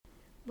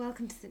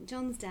Welcome to St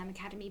John's Derm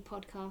Academy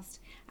podcast,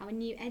 our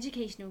new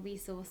educational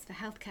resource for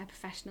healthcare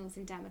professionals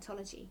in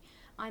dermatology.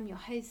 I'm your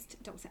host,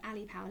 Dr.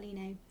 Ali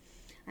Paolino.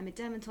 I'm a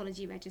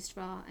dermatology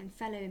registrar and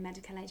fellow in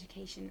medical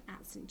education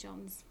at St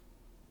John's.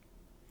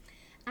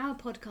 Our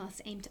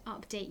podcasts aim to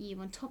update you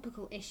on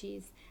topical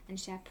issues and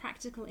share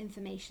practical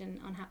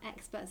information on how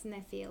experts in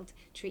their field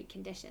treat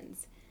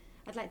conditions.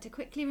 I'd like to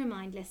quickly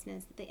remind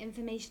listeners that the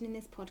information in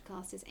this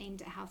podcast is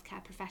aimed at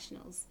healthcare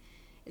professionals.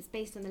 It's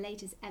based on the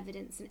latest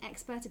evidence and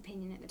expert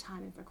opinion at the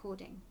time of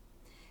recording.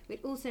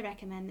 We'd also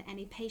recommend that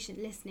any patient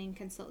listening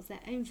consults their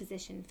own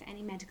physician for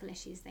any medical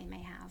issues they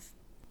may have.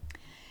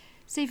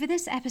 So for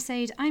this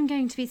episode, I'm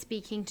going to be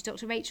speaking to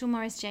Dr. Rachel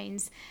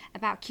Morris-Jones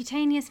about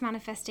cutaneous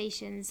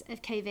manifestations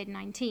of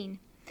COVID-19.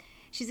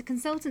 She's a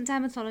consultant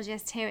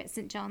dermatologist here at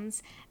St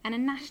John's and a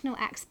national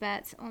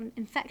expert on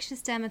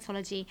infectious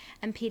dermatology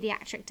and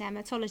paediatric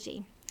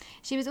dermatology.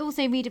 She was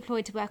also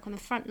redeployed to work on the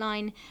front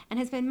line and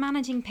has been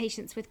managing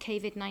patients with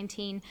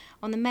COVID-19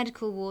 on the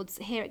medical wards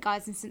here at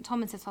Guy's and St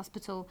Thomas's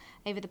Hospital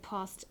over the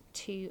past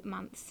 2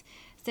 months.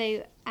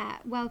 So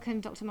welcome,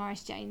 Dr.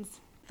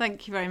 Morris-Jones.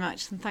 Thank you very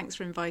much, and thanks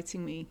for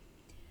inviting me.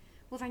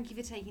 Well, thank you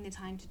for taking the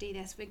time to do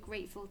this. We're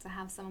grateful to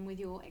have someone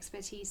with your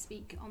expertise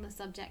speak on the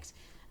subject,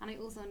 and I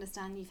also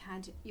understand you've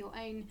had your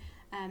own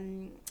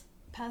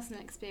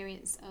personal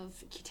experience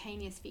of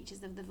cutaneous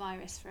features of the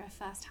virus for a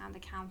first-hand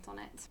account on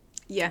it.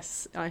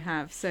 Yes, I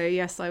have. So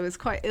yes, I was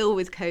quite ill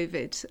with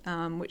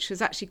COVID, which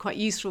was actually quite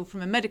useful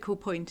from a medical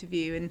point of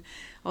view. And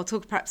I'll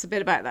talk perhaps a bit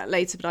about that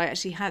later, but I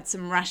actually had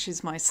some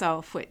rashes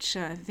myself, which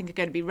I think are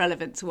going to be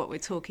relevant to what we're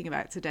talking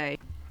about today.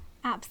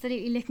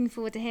 Absolutely looking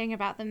forward to hearing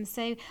about them.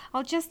 So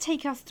I'll just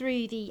take us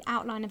through the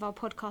outline of our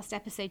podcast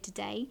episode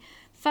today.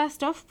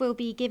 First off, we'll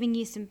be giving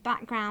you some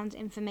background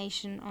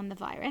information on the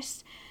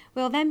virus.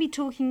 We'll then be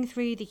talking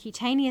through the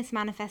cutaneous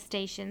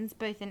manifestations,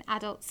 both in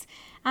adults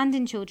and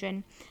in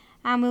children.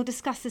 And we'll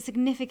discuss the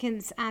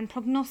significance and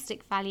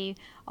prognostic value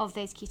of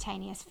those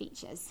cutaneous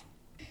features.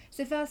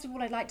 So first of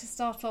all, I'd like to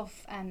start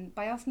off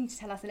by asking you to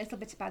tell us a little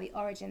bit about the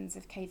origins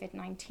of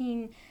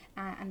COVID-19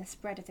 and the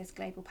spread of this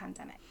global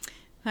pandemic.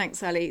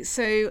 Thanks, Ali.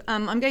 So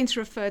I'm going to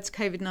refer to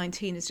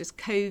COVID-19 as just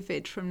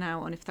COVID from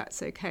now on, if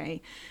that's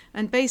okay.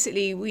 And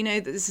basically, we know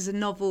that this is a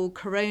novel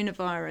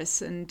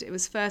coronavirus, and it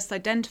was first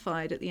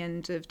identified at the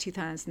end of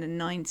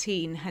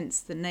 2019, hence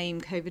the name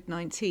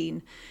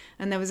COVID-19.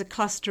 And there was a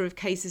cluster of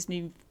cases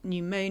of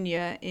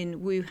pneumonia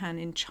in Wuhan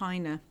in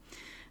China.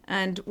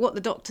 And what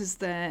the doctors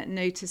there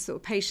noticed,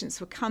 that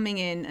patients were coming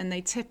in and they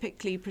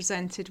typically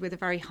presented with a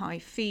very high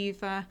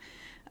fever,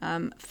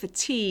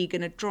 fatigue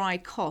and a dry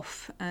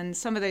cough, and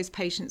some of those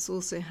patients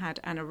also had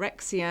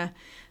anorexia,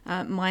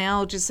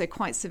 myalgia, so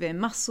quite severe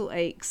muscle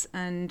aches,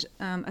 and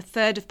a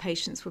third of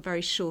patients were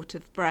very short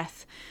of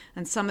breath,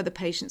 and some of the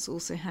patients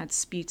also had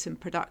sputum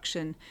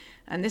production.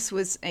 And this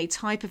was a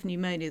type of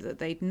pneumonia that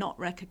they'd not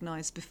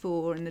recognised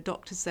before, and the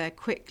doctors there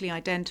quickly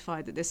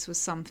identified that this was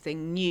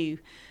something new,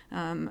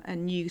 a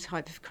new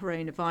type of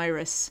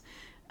coronavirus.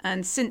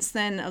 And since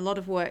then, a lot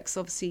of work's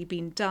obviously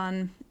been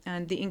done,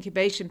 and the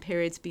incubation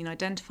period's been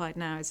identified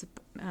now as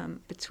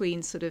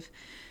between sort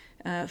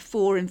of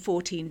 4 and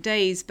 14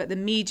 days, but the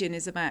median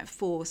is about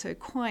 4, so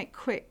quite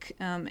quick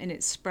in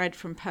its spread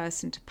from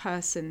person to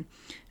person.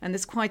 And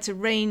there's quite a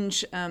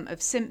range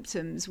of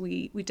symptoms.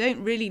 We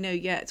don't really know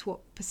yet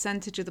what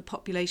percentage of the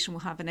population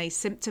will have an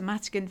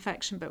asymptomatic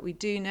infection, but we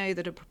do know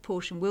that a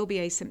proportion will be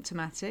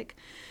asymptomatic.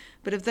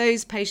 But of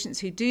those patients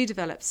who do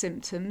develop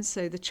symptoms,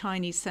 so the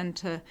Chinese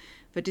Centre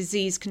for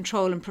Disease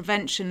Control and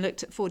Prevention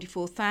looked at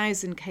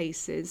 44,000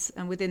 cases,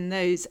 and within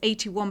those,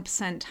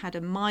 81% had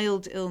a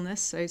mild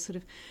illness, so sort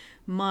of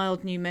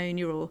mild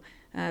pneumonia or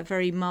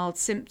very mild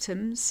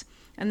symptoms.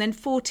 And then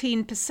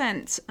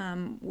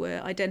 14%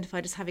 were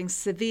identified as having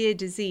severe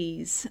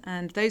disease,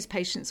 and those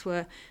patients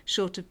were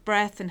short of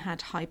breath and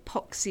had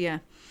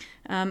hypoxia.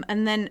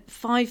 And then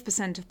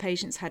 5% of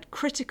patients had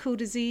critical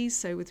disease,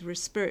 so with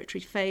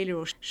respiratory failure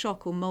or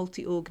shock or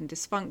multi-organ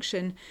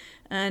dysfunction.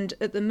 And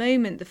at the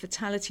moment, the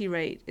fatality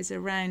rate is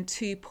around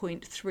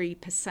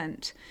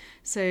 2.3%.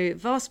 So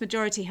vast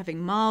majority having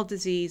mild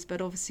disease, but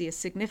obviously a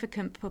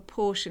significant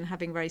proportion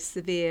having very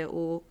severe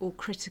or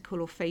critical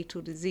or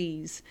fatal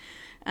disease.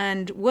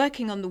 And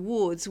working on the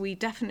wards, we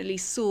definitely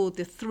saw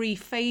the 3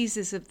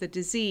 phases of the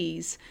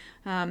disease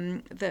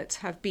that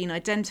have been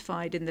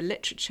identified in the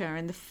literature.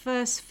 In the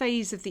first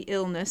phase of the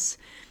illness,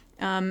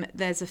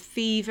 there's a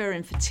fever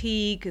and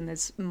fatigue, and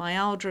there's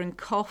myalgia and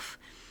cough.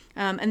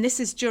 And this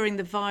is during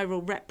the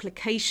viral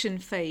replication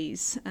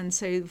phase. And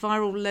so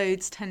viral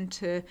loads tend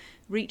to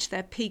reach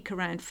their peak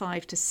around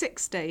 5 to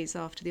 6 days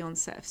after the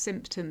onset of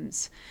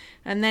symptoms.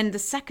 And then the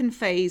second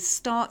phase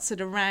starts at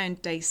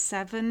around day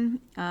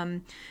 7.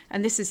 And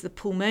this is the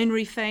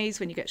pulmonary phase,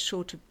 when you get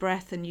short of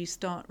breath and you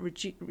start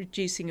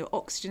reducing your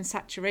oxygen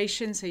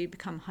saturation, so you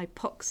become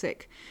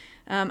hypoxic.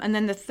 And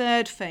then the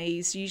third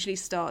phase usually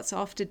starts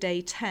after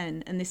day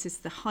 10, and this is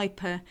the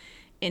hyper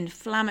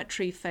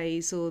inflammatory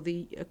phase, or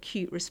the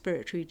acute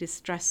respiratory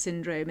distress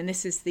syndrome. And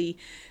this is the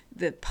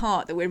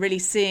part that we're really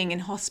seeing in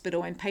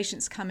hospital. When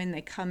patients come in,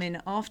 they come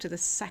in after the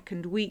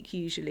second week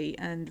usually,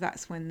 and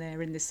that's when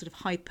they're in this sort of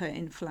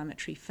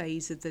hyper-inflammatory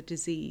phase of the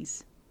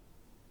disease.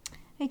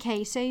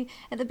 Okay, so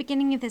at the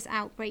beginning of this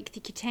outbreak,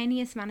 the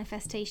cutaneous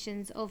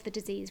manifestations of the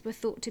disease were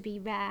thought to be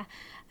rare.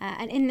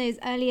 And in those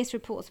earliest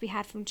reports we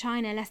had from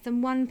China, less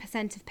than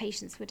 1% of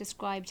patients were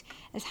described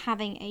as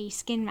having a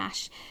skin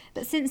rash.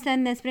 But since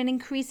then, there's been an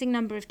increasing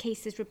number of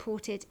cases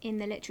reported in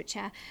the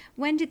literature.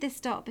 When did this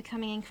start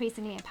becoming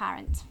increasingly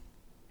apparent?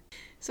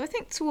 So I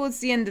think towards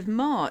the end of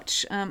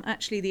March,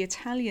 actually the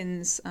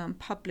Italians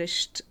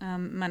published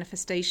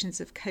manifestations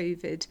of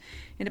COVID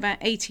in about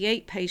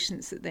 88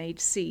 patients that they'd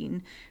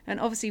seen. And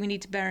obviously we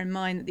need to bear in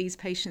mind that these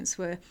patients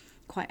were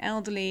quite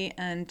elderly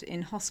and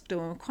in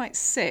hospital and quite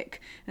sick,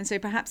 and so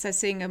perhaps they're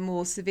seeing a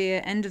more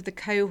severe end of the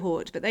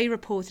cohort, but they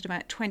reported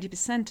about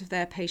 20% of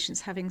their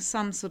patients having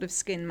some sort of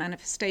skin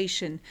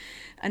manifestation.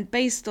 And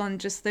based on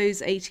just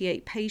those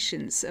 88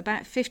 patients,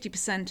 about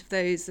 50% of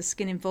those, the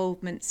skin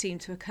involvement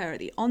seemed to occur at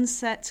the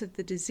onset of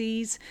the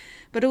disease,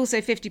 but also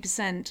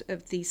 50%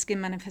 of the skin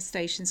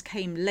manifestations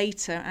came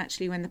later,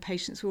 actually when the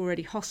patients were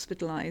already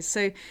hospitalised.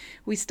 So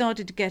we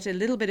started to get a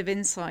little bit of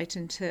insight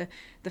into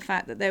the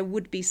fact that there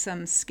would be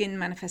some skin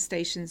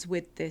manifestations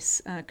with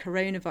this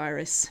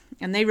coronavirus.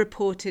 And they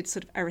reported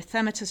sort of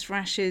erythematous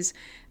rashes,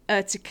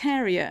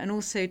 urticaria, and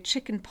also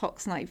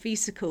chickenpox-like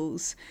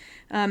vesicles.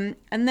 And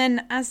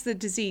then as the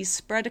disease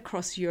spread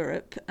across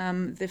Europe,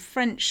 the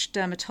French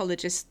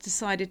dermatologists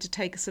decided to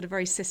take a sort of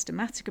very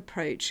systematic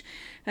approach,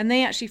 and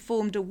they actually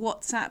formed a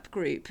WhatsApp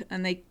group,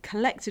 and they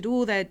collected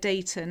all their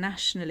data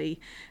nationally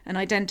and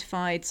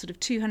identified sort of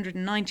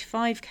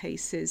 295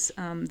 cases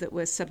that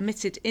were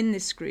submitted in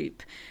this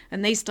group,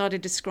 and they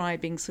started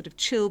describing sort of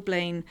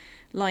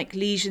chilblain-like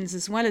lesions,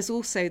 as well as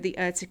also the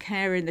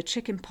urticaria and the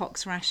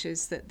chickenpox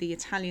rashes that the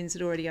Italians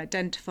had already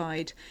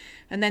identified.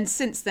 And then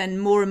since then,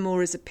 more and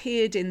more has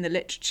appeared in the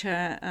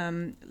literature,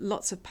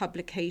 lots of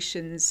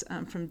publications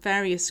from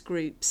various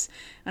groups.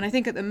 And I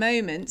think at the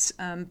moment,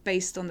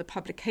 based on the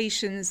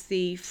publications,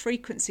 the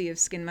frequency of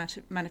skin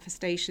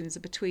manifestations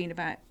are between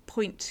about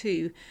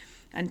 0.2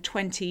 and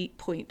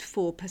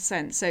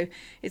 20.4%. So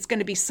it's going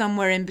to be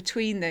somewhere in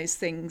between those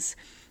things.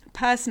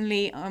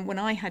 Personally, when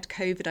I had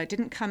COVID, I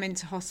didn't come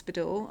into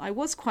hospital. I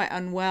was quite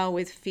unwell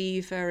with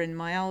fever and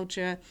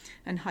myalgia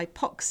and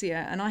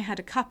hypoxia, and I had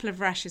a couple of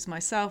rashes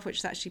myself, which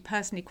is actually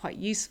personally quite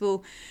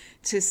useful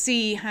to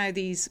see how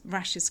these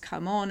rashes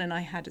come on. And I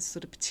had a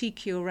sort of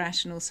petechial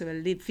rash and also a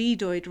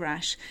lividoid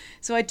rash.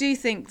 So I do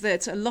think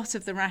that a lot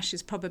of the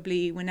rashes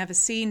probably were never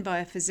seen by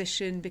a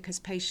physician because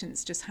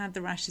patients just had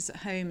the rashes at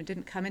home and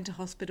didn't come into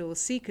hospital or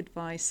seek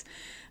advice.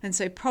 And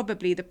so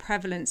probably the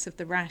prevalence of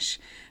the rash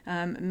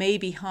may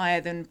be higher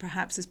than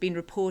perhaps has been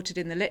reported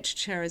in the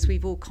literature, as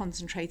we've all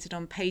concentrated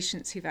on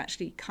patients who've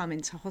actually come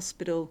into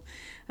hospital.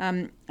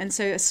 And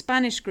so a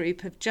Spanish group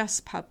have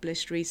just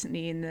published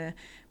recently in the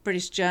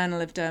British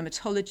Journal of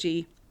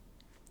Dermatology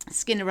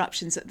skin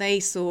eruptions that they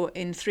saw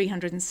in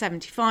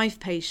 375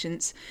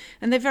 patients,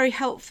 and they very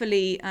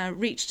helpfully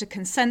reached a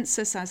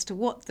consensus as to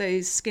what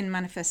those skin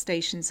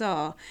manifestations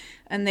are,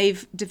 and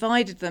they've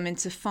divided them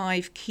into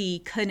 5 key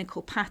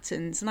clinical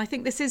patterns. And I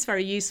think this is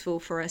very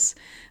useful for us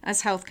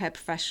as healthcare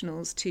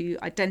professionals to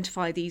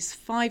identify these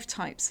 5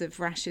 types of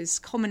rashes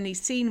commonly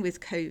seen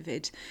with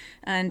COVID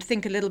and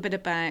think a little bit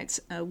about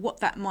what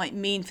that might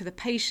mean for the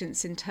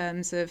patients in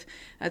terms of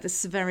the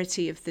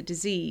severity of the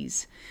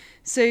disease.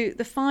 So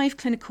the 5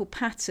 clinical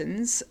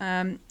patterns,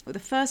 the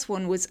first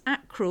one was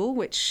acral,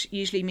 which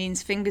usually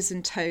means fingers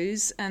and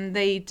toes, and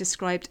they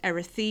described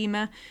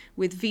erythema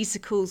with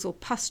vesicles or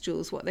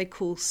pustules, what they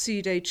call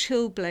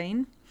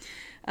pseudo-chilblain.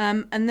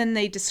 And then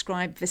they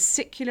described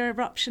vesicular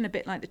eruption, a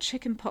bit like the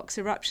chickenpox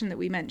eruption that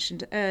we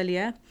mentioned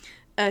earlier,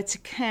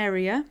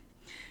 urticaria,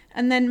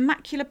 and then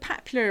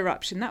maculopapular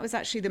eruption. That was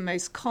actually the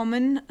most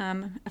common,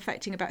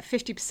 affecting about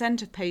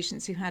 50% of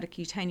patients who had a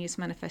cutaneous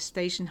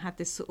manifestation had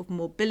this sort of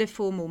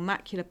morbilliform or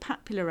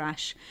maculopapular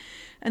rash.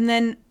 And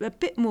then a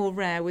bit more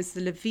rare was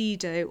the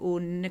livido or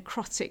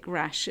necrotic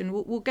rash. And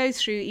we'll go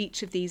through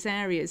each of these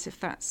areas if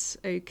that's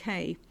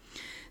okay.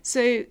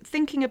 So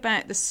thinking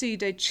about the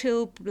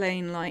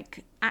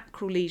pseudo-chilblain-like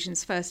acral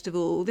lesions, first of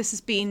all, this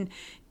has been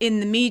in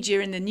the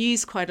media, in the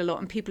news quite a lot,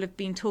 and people have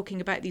been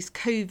talking about these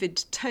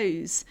COVID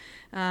toes.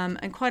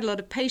 And quite a lot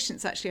of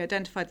patients actually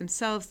identified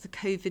themselves the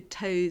COVID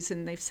toes,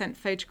 and they've sent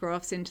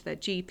photographs into their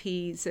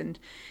GPs and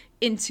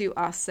into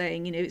us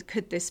saying, you know,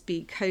 could this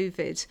be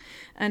COVID?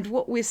 And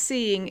what we're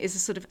seeing is a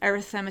sort of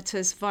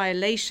erythematous,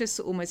 violaceous,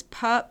 almost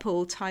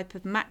purple type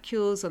of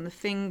macules on the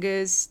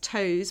fingers,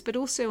 toes, but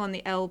also on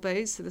the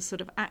elbows, so the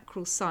sort of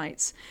acral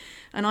sites.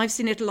 And I've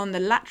seen it along the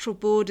lateral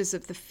borders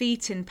of the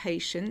feet in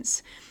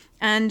patients.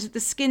 And the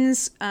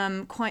skin's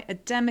quite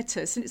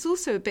edematous, and it's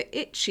also a bit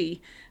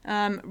itchy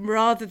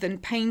rather than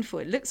painful.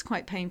 It looks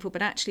quite painful,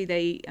 but actually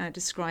they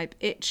describe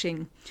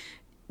itching.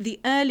 The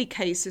early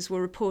cases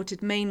were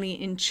reported mainly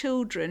in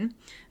children,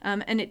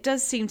 and it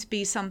does seem to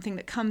be something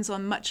that comes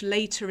on much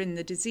later in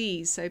the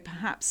disease. So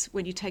perhaps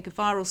when you take a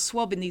viral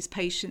swab in these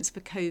patients for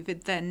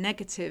COVID, they're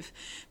negative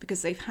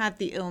because they've had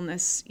the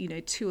illness,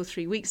 2 or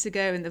 3 weeks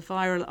ago, and the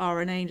viral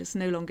RNA is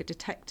no longer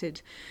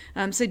detected.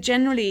 So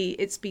generally,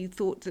 it's been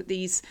thought that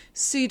these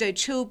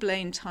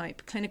pseudo-chilblain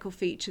type clinical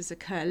features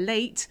occur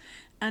late,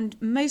 and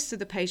most of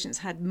the patients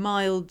had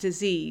mild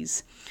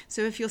disease.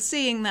 So if you're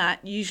seeing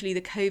that, usually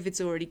the COVID's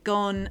already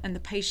gone and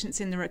the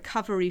patient's in the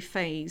recovery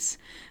phase.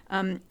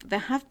 There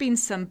have been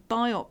some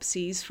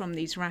biopsies from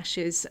these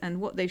rashes,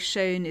 and what they've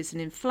shown is an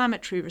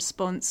inflammatory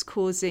response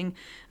causing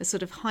a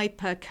sort of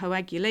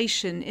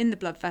hypercoagulation in the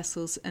blood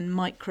vessels and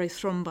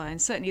microthrombi, and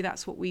certainly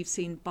that's what we've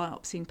seen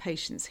biopsying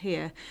patients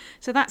here.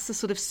 So that's the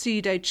sort of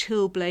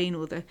pseudo-chilblain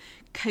or the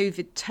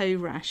COVID toe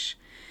rash.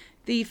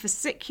 The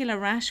fascicular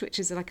rash, which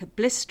is like a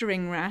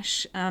blistering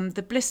rash,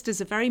 the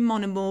blisters are very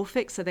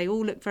monomorphic, so they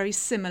all look very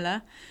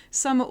similar.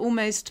 Some are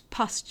almost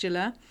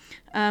pustular,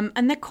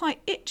 and they're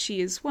quite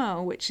itchy as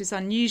well, which is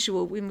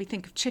unusual. When we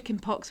think of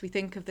chickenpox, we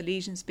think of the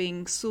lesions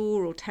being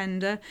sore or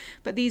tender,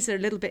 but these are a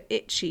little bit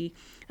itchy.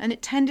 And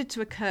it tended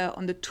to occur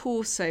on the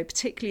torso,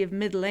 particularly of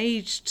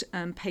middle-aged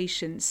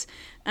patients,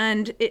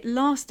 and it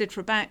lasted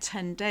for about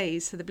 10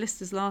 days. So the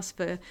blisters last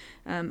for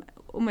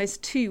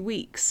almost 2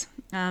 weeks.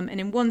 And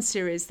in one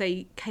series,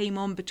 they came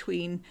on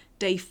between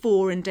day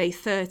 4 and day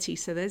 30.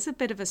 So there's a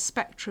bit of a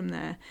spectrum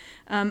there.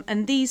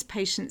 And these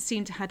patients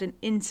seem to have an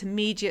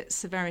intermediate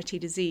severity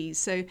disease.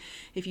 So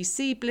if you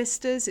see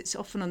blisters, it's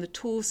often on the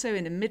torso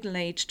in a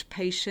middle-aged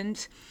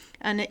patient.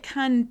 And it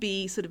can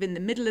be sort of in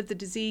the middle of the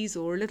disease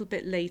or a little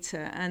bit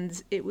later,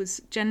 and it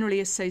was generally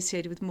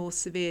associated with more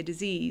severe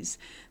disease.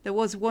 There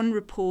was one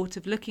report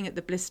of looking at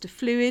the blister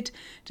fluid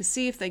to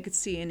see if they could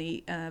see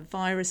any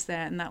virus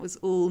there, and that was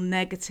all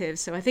negative.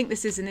 So I think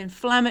this is an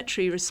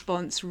inflammatory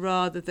response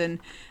rather than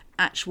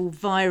actual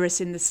virus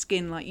in the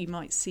skin like you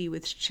might see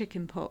with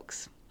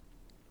chickenpox.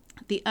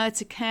 The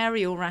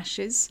urticarial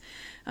rashes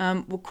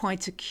were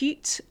quite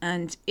acute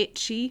and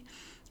itchy,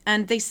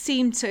 and they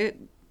seem to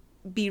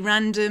be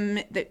random,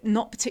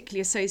 not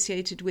particularly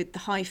associated with the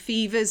high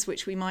fevers,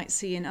 which we might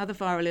see in other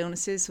viral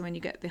illnesses. So when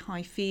you get the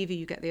high fever,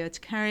 you get the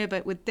urticaria,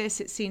 but with this,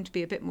 it seemed to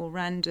be a bit more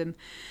random,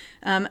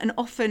 and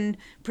often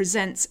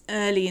presents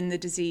early in the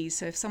disease.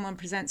 So if someone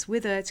presents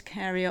with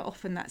urticaria,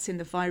 often that's in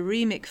the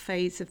viremic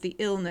phase of the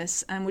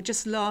illness and would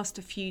just last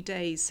a few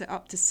days, so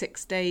up to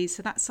 6 days.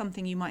 So that's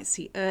something you might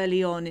see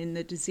early on in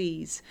the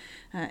disease,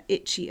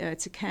 itchy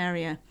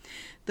urticaria.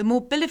 The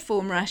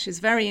morbilliform rash is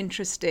very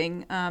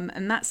interesting,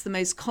 and that's the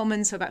most common.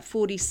 So about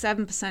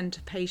 47%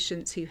 of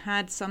patients who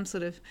had some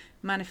sort of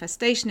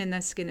manifestation in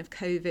their skin of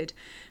COVID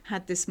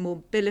had this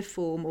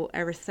morbilliform or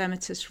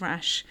erythematous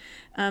rash.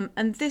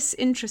 And this,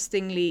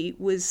 interestingly,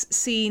 was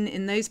seen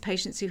in those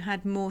patients who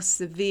had more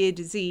severe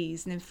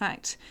disease. And in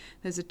fact,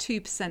 there's a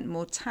 2%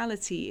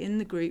 mortality in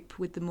the group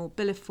with the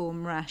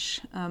morbilliform rash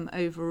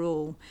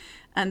overall.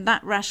 And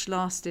that rash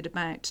lasted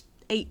about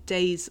 8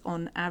 days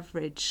on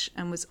average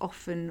and was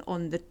often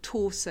on the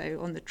torso,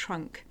 on the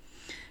trunk.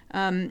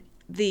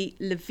 The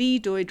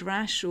lividoid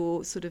rash,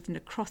 or sort of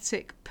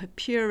necrotic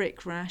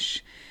purpuric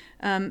rash,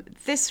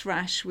 this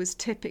rash was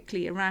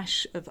typically a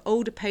rash of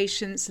older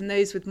patients and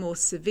those with more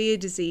severe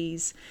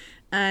disease,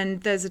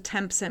 and there's a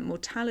 10%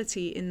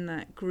 mortality in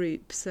that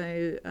group,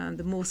 so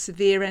the more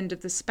severe end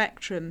of the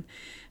spectrum.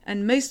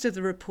 And most of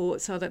the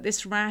reports are that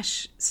this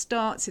rash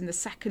starts in the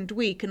second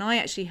week, and I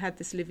actually had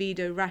this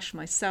livido rash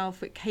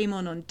myself. It came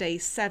on day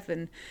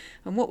 7,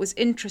 and what was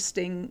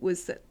interesting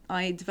was that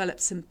I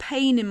developed some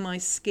pain in my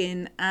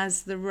skin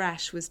as the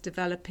rash was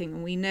developing.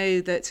 And we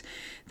know that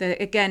there,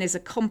 again, is a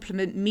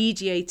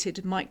complement-mediated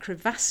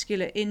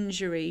microvascular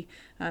injury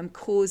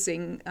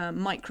causing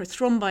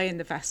microthrombi in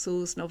the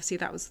vessels. And obviously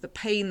that was the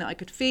pain that I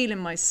could feel in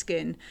my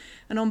skin.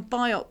 And on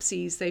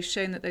biopsies, they've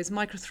shown that those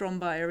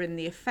microthrombi are in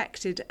the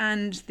affected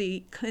and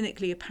the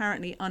clinically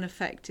apparently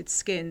unaffected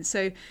skin.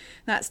 So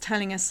that's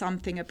telling us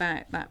something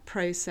about that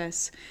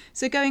process.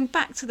 So going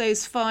back to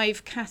those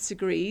 5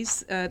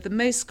 categories, the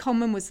most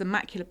common was the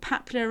macular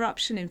papular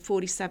eruption in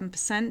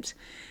 47%.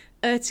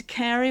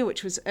 Urticaria,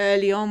 which was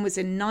early on, was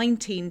in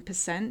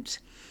 19%.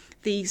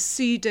 The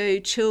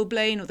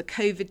pseudo-chilblain or the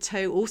COVID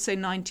toe, also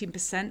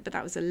 19%, but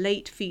that was a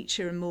late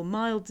feature and more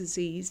mild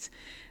disease.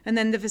 And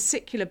then the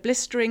vesicular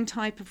blistering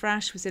type of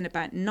rash was in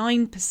about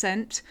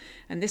 9%,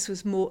 and this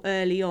was more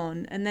early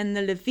on. And then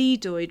the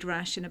lividoid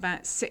rash in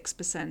about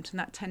 6%, and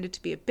that tended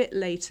to be a bit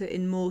later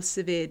in more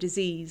severe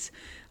disease.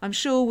 I'm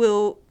sure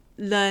we'll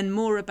learn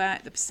more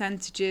about the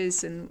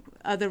percentages and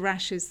other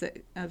rashes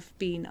that have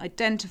been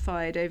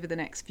identified over the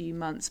next few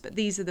months, but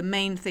these are the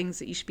main things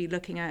that you should be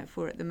looking out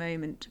for at the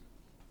moment.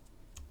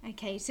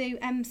 Okay, so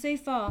so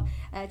far,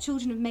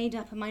 children have made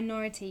up a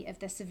minority of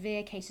the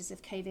severe cases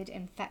of COVID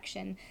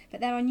infection, but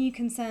there are new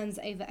concerns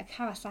over a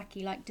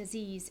Kawasaki-like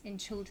disease in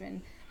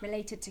children.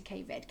 related to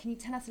COVID. Can you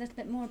tell us a little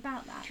bit more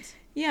about that?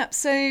 Yeah,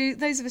 so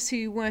those of us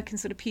who work in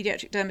sort of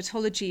paediatric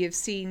dermatology have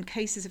seen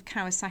cases of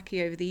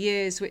Kawasaki over the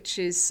years, which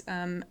is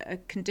a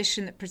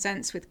condition that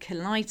presents with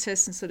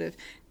cheilitis and sort of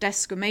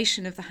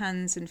desquamation of the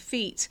hands and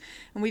feet.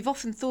 And we've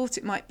often thought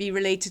it might be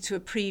related to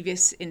a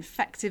previous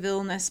infective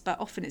illness, but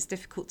often it's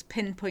difficult to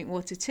pinpoint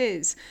what it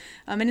is.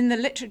 And in the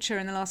literature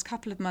in the last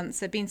couple of months,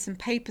 there have been some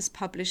papers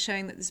published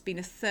showing that there's been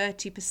a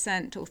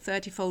 30% or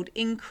 30-fold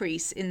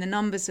increase in the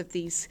numbers of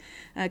these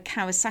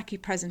Kawasaki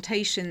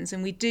presentations.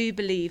 And we do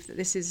believe that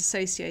this is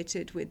associated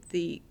with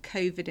the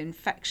COVID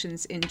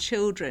infections in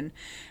children.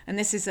 And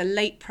this is a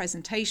late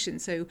presentation.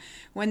 So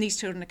when these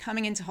children are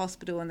coming into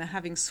hospital and they're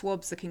having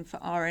swabs looking for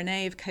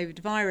RNA of COVID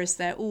virus,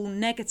 they're all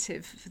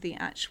negative for the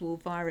actual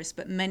virus,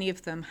 but many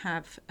of them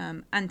have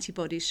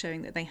antibodies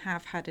showing that they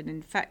have had an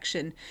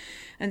infection.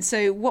 And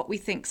so what we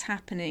think is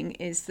happening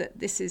is that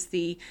this is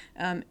the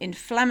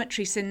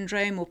inflammatory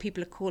syndrome, or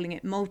people are calling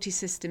it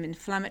multisystem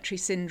inflammatory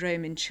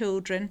syndrome in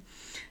children.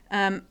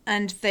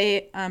 And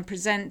they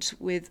present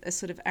with a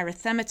sort of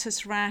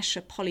erythematous rash,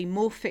 a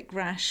polymorphic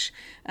rash,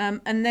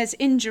 and there's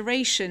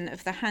induration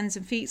of the hands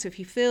and feet. So if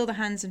you feel the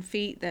hands and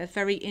feet, they're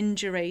very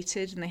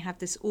indurated and they have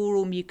this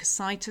oral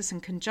mucositis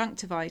and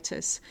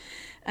conjunctivitis.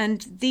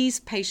 And these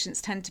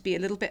patients tend to be a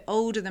little bit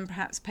older than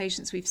perhaps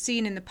patients we've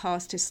seen in the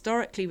past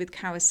historically with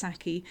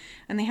Kawasaki,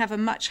 and they have a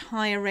much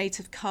higher rate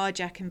of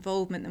cardiac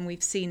involvement than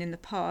we've seen in the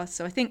past.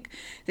 So I think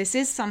this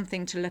is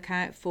something to look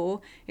out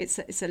for.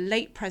 It's a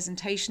late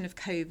presentation of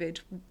COVID,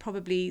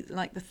 probably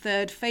like the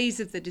third phase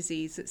of the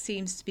disease that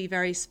seems to be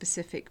very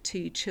specific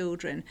to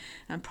children.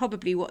 And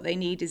probably what they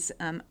need is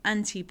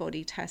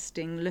antibody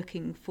testing,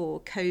 looking for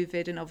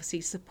COVID, and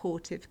obviously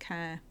supportive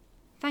care.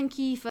 Thank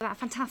you for that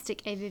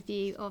fantastic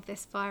overview of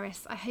this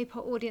virus. I hope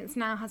our audience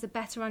now has a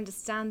better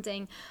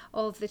understanding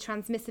of the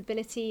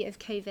transmissibility of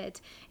COVID,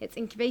 its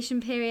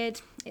incubation period,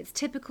 its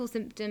typical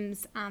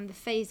symptoms, and the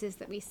phases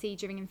that we see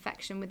during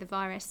infection with the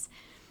virus.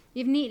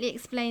 You've neatly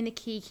explained the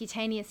key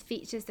cutaneous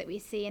features that we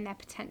see and their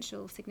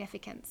potential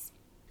significance.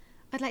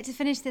 I'd like to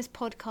finish this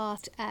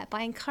podcast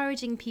by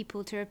encouraging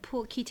people to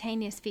report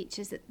cutaneous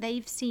features that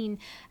they've seen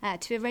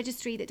to a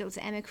registry that Dr.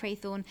 Emma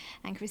Craythorne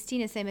and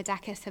Christina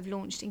Somadakis have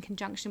launched in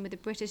conjunction with the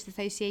British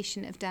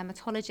Association of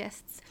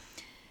Dermatologists.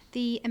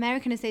 The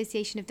American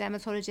Association of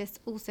Dermatologists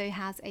also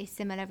has a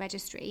similar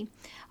registry.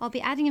 I'll be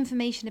adding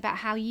information about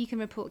how you can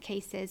report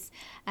cases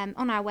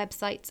on our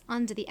website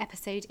under the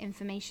episode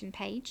information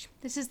page.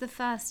 This is the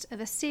first of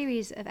a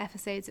series of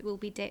episodes that we'll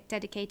be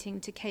dedicating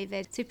to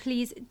COVID, so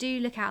please do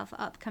look out for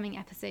upcoming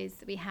episodes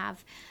that we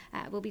have.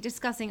 We'll be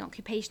discussing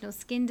occupational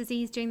skin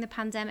disease during the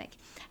pandemic,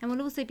 and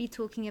we'll also be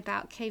talking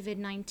about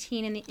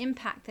COVID-19 and the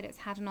impact that it's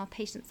had on our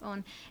patients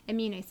on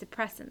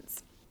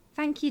immunosuppressants.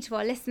 Thank you to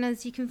our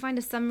listeners. You can find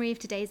a summary of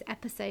today's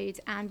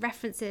episode and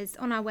references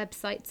on our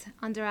website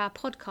under our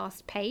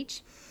podcast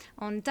page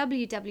on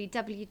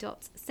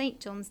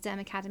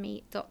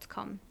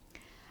www.stjohnsdermacademy.com.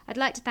 I'd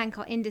like to thank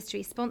our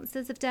industry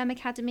sponsors of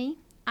Dermacademy,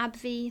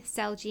 AbbVie,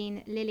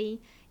 Celgene, Lilly,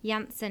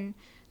 Janssen,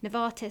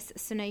 Novartis,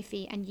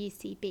 Sanofi and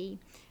UCB.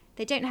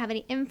 They don't have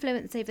any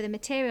influence over the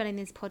material in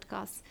these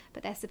podcasts,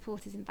 but their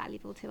support is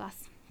invaluable to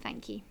us.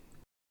 Thank you.